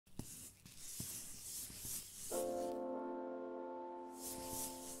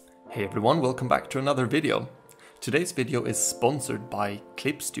Hey everyone, welcome back to another video. Today's video is sponsored by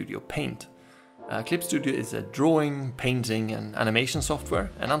Clip Studio Paint. Clip Studio is a drawing, painting and animation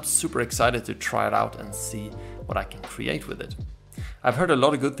software, and I'm super excited to try it out and see what I can create with it. I've heard a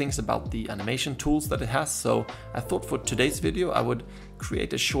lot of good things about the animation tools that it has, so I thought for today's video I would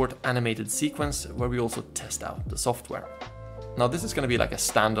create a short animated sequence where we also test out the software. Now this is going to be like a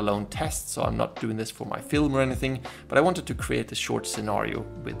standalone test, so I'm not doing this for my film or anything, but I wanted to create a short scenario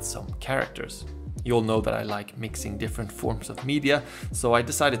with some characters. You all know that I like mixing different forms of media, so I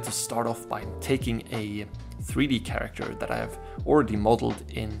decided to start off by taking a 3D character that I have already modeled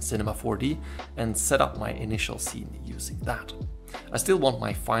in Cinema 4D and set up my initial scene using that. I still want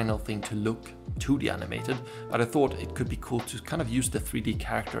my final thing to look 2D animated, but I thought it could be cool to kind of use the 3D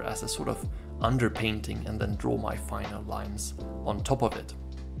character as a sort of underpainting and then draw my final lines on top of it.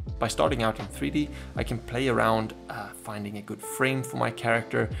 By starting out in 3D, I can play around finding a good frame for my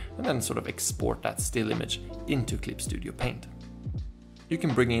character and then sort of export that still image into Clip Studio Paint. You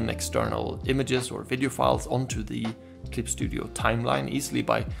can bring in external images or video files onto the Clip Studio timeline easily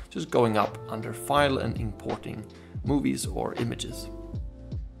by just going up under File and importing movies or images.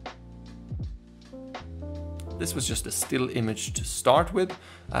 This was just a still image to start with,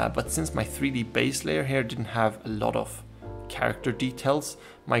 but since my 3D base layer here didn't have a lot of character details,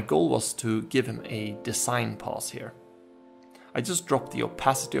 my goal was to give him a design pass here. I just dropped the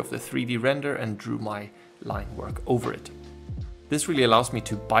opacity of the 3D render and drew my line work over it. This really allows me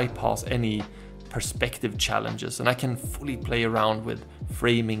to bypass any perspective challenges, and I can fully play around with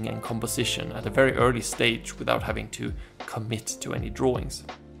framing and composition at a very early stage without having to commit to any drawings.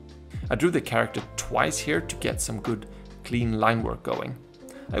 I drew the character twice here to get some good clean line work going.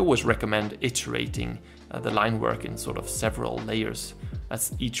 I always recommend iterating the line work in sort of several layers,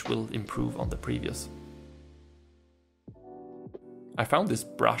 as each will improve on the previous. I found this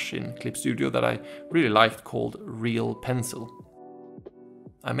brush in Clip Studio that I really liked called Real Pencil.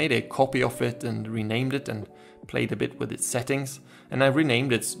 I made a copy of it and renamed it and played a bit with its settings, and I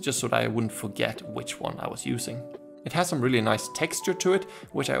renamed it just so that I wouldn't forget which one I was using. It has some really nice texture to it,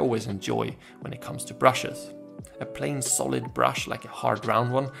 which I always enjoy when it comes to brushes. A plain solid brush, like a hard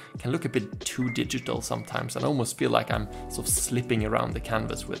round one, can look a bit too digital sometimes and almost feel like I'm sort of slipping around the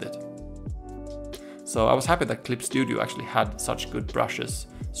canvas with it. So I was happy that Clip Studio actually had such good brushes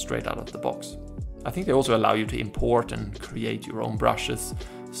straight out of the box. I think they also allow you to import and create your own brushes,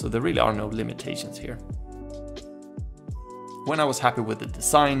 so there really are no limitations here. When I was happy with the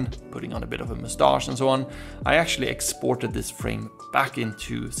design, putting on a bit of a mustache and so on, I actually exported this frame back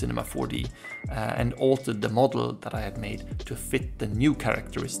into Cinema 4D and altered the model that I had made to fit the new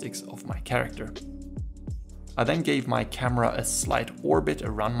characteristics of my character. I then gave my camera a slight orbit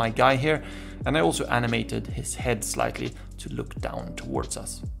around my guy here, and I also animated his head slightly to look down towards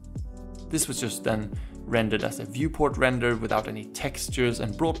us. This was just then rendered as a viewport render without any textures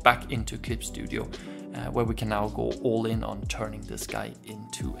and brought back into Clip Studio, where we can now go all in on turning this guy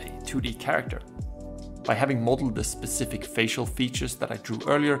into a 2D character. By having modeled the specific facial features that I drew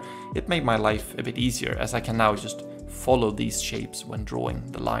earlier, it made my life a bit easier, as I can now just follow these shapes when drawing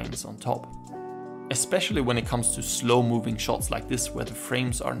the lines on top. Especially when it comes to slow moving shots like this, where the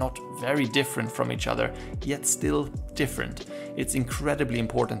frames are not very different from each other, yet still different. It's incredibly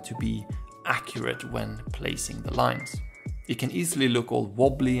important to be accurate when placing the lines. It can easily look all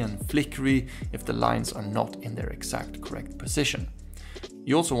wobbly and flickery if the lines are not in their exact correct position.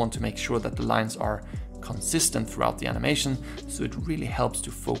 You also want to make sure that the lines are consistent throughout the animation, so it really helps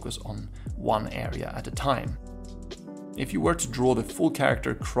to focus on one area at a time. If you were to draw the full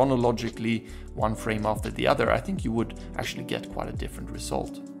character chronologically, one frame after the other, I think you would actually get quite a different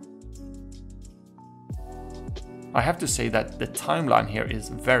result. I have to say that the timeline here is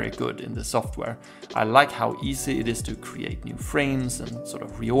very good in the software. I like how easy it is to create new frames and sort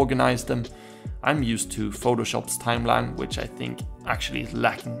of reorganize them. I'm used to Photoshop's timeline, which I think actually is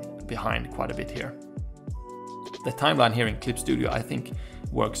lacking behind quite a bit here. The timeline here in Clip Studio I think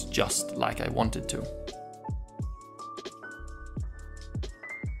works just like I wanted to.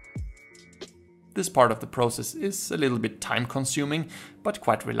 This part of the process is a little bit time consuming, but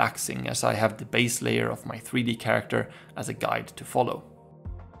quite relaxing, as I have the base layer of my 3D character as a guide to follow.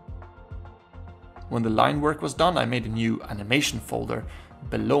 When the line work was done, I made a new animation folder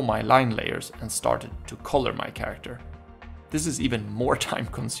below my line layers and started to color my character. This is even more time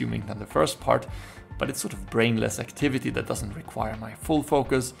consuming than the first part, but it's sort of brainless activity that doesn't require my full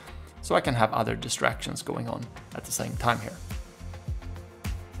focus, so I can have other distractions going on at the same time here.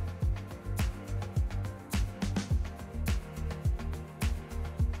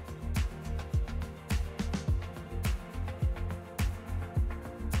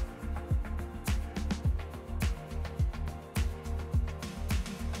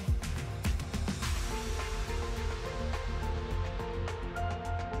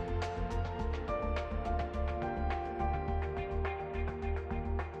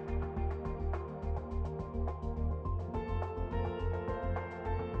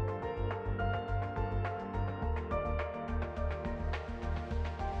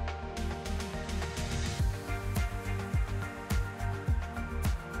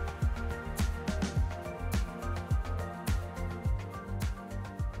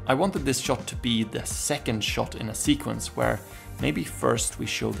 I wanted this shot to be the second shot in a sequence where maybe first we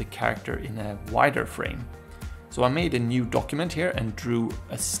show the character in a wider frame. So I made a new document here and drew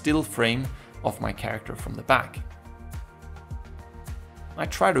a still frame of my character from the back. I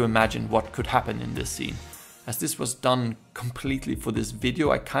try to imagine what could happen in this scene. As this was done completely for this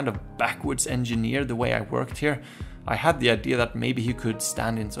video, I kind of backwards engineered the way I worked here. I had the idea that maybe he could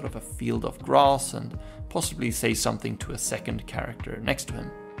stand in sort of a field of grass and possibly say something to a second character next to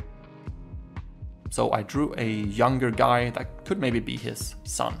him. So I drew a younger guy that could maybe be his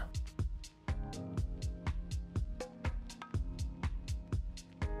son.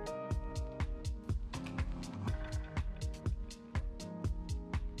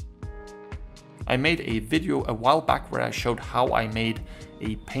 I made a video a while back where I showed how I made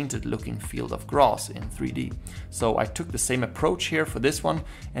a painted looking field of grass in 3D. So I took the same approach here for this one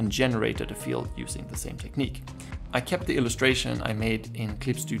and generated a field using the same technique. I kept the illustration I made in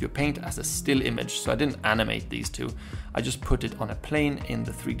Clip Studio Paint as a still image, so I didn't animate these two. I just put it on a plane in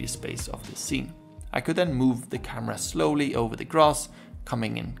the 3D space of this scene. I could then move the camera slowly over the grass,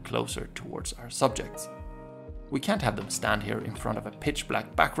 coming in closer towards our subjects. We can't have them stand here in front of a pitch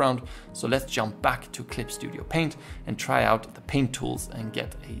black background, so let's jump back to Clip Studio Paint and try out the paint tools and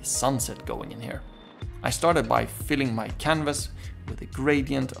get a sunset going in here. I started by filling my canvas with a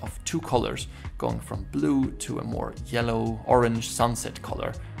gradient of two colors, going from blue to a more yellow-orange sunset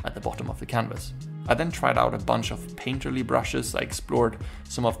color at the bottom of the canvas. I then tried out a bunch of painterly brushes. I explored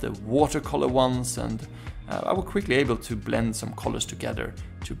some of the watercolor ones, and I was quickly able to blend some colors together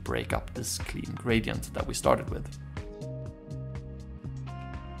to break up this clean gradient that we started with.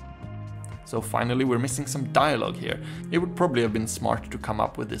 So finally we're missing some dialogue here. It would probably have been smart to come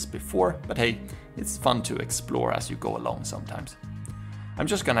up with this before, but hey, it's fun to explore as you go along sometimes. I'm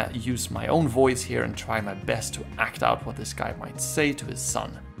just gonna use my own voice here and try my best to act out what this guy might say to his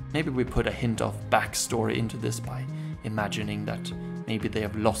son. Maybe we put a hint of backstory into this by imagining that maybe they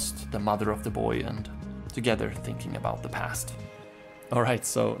have lost the mother of the boy and together thinking about the past. Alright,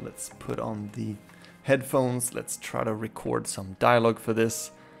 so let's put on the headphones, let's try to record some dialogue for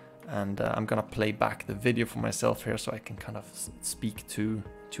this, and I'm gonna play back the video for myself here so I can kind of speak to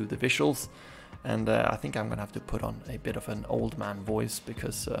the visuals, and I think I'm gonna have to put on a bit of an old man voice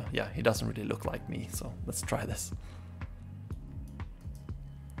because yeah, he doesn't really look like me, so let's try this.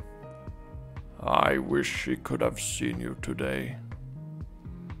 I wish she could have seen you today.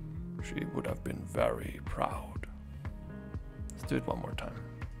 She would have been very proud. Let's do it one more time.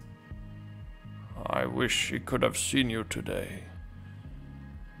 I wish she could have seen you today.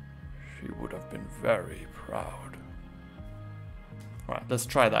 She would have been very proud. Alright, let's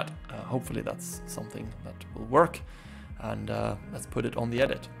try that. Hopefully that's something that will work. And let's put it on the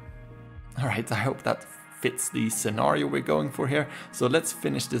edit. Alright, I hope that fits the scenario we're going for here. So let's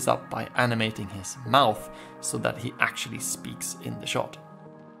finish this up by animating his mouth so that he actually speaks in the shot.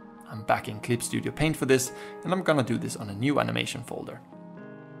 I'm back in Clip Studio Paint for this, and I'm gonna do this on a new animation folder.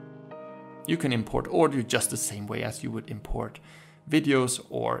 You can import audio just the same way as you would import videos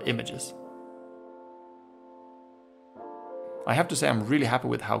or images. I have to say I'm really happy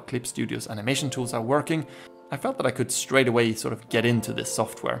with how Clip Studio's animation tools are working. I felt that I could straight away sort of get into this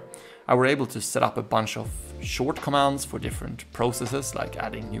software. I were able to set up a bunch of short commands for different processes, like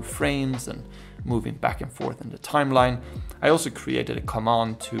adding new frames and moving back and forth in the timeline. I also created a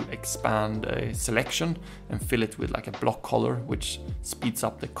command to expand a selection and fill it with like a block color, which speeds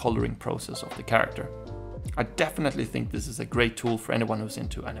up the coloring process of the character. I definitely think this is a great tool for anyone who's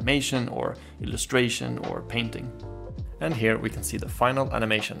into animation or illustration or painting. And here we can see the final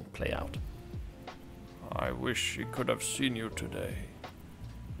animation play out. I wish she could have seen you today.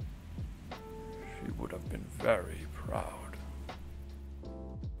 She would have been very proud.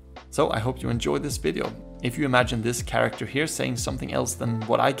 So I hope you enjoyed this video. If you imagine this character here saying something else than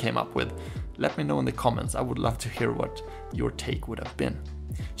what I came up with, let me know in the comments. I would love to hear what your take would have been.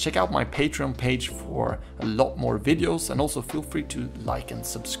 Check out my Patreon page for a lot more videos, and also feel free to like and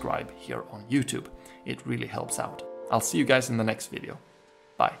subscribe here on YouTube. It really helps out. I'll see you guys in the next video.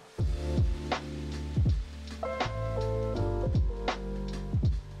 Bye.